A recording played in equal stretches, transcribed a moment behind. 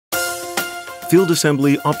Field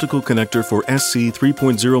assembly optical connector for SC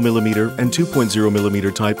 3.0mm and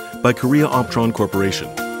 2.0mm type by Korea Optron Corporation.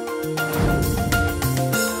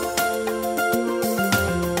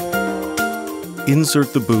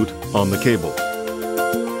 Insert the boot on the cable.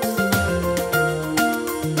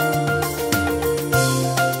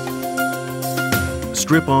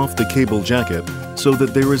 Strip off the cable jacket so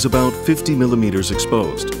that there is about 50 millimeters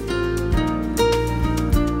exposed.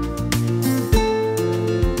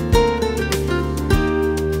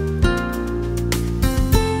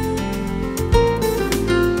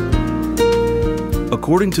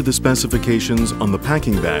 According to the specifications on the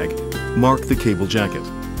packing bag, mark the cable jacket.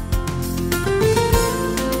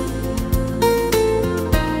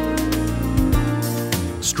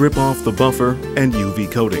 Strip off the buffer and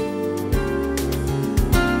UV coating.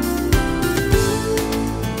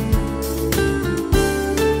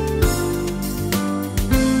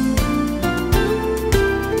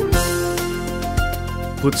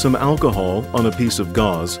 Put some alcohol on a piece of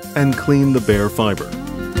gauze and clean the bare fiber.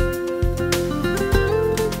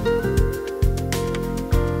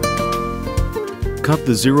 Cut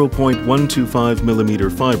the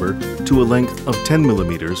 0.125mm fiber to a length of 10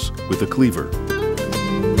 millimeters with a cleaver.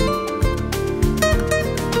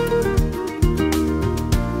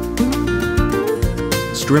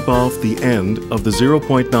 Strip off the end of the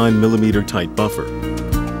 0.9mm tight buffer.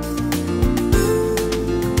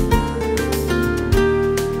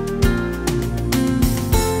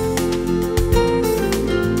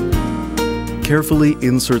 Carefully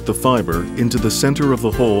insert the fiber into the center of the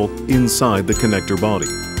hole inside the connector body.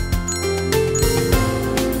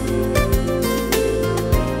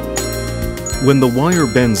 When the wire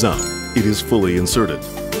bends up, it is fully inserted.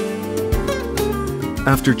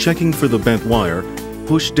 After checking for the bent wire,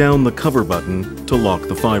 push down the cover button to lock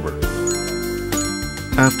the fiber.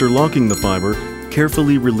 After locking the fiber,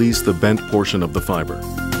 carefully release the bent portion of the fiber.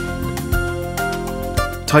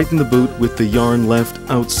 Tighten the boot with the yarn left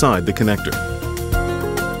outside the connector.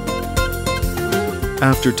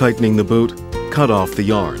 After tightening the boot, cut off the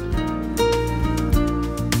yarn.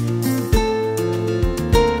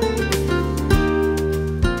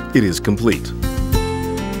 It is complete.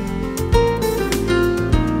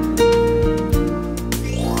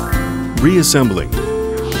 Reassembling.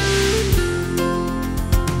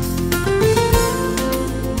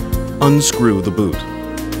 Unscrew the boot.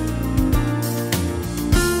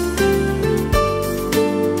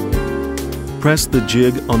 Press the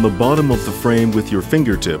jig on the bottom of the frame with your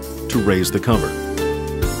fingertip to raise the cover.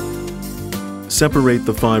 Separate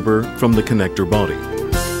the fiber from the connector body.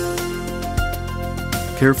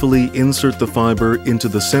 Carefully insert the fiber into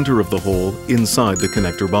the center of the hole inside the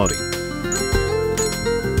connector body.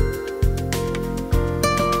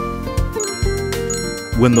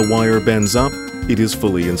 When the wire bends up, it is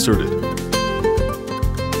fully inserted.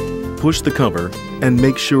 Push the cover and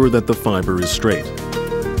make sure that the fiber is straight.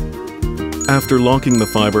 After locking the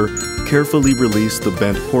fiber, carefully release the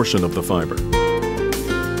bent portion of the fiber.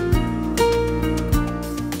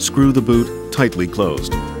 Screw the boot tightly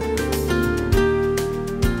closed.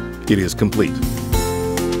 It is complete.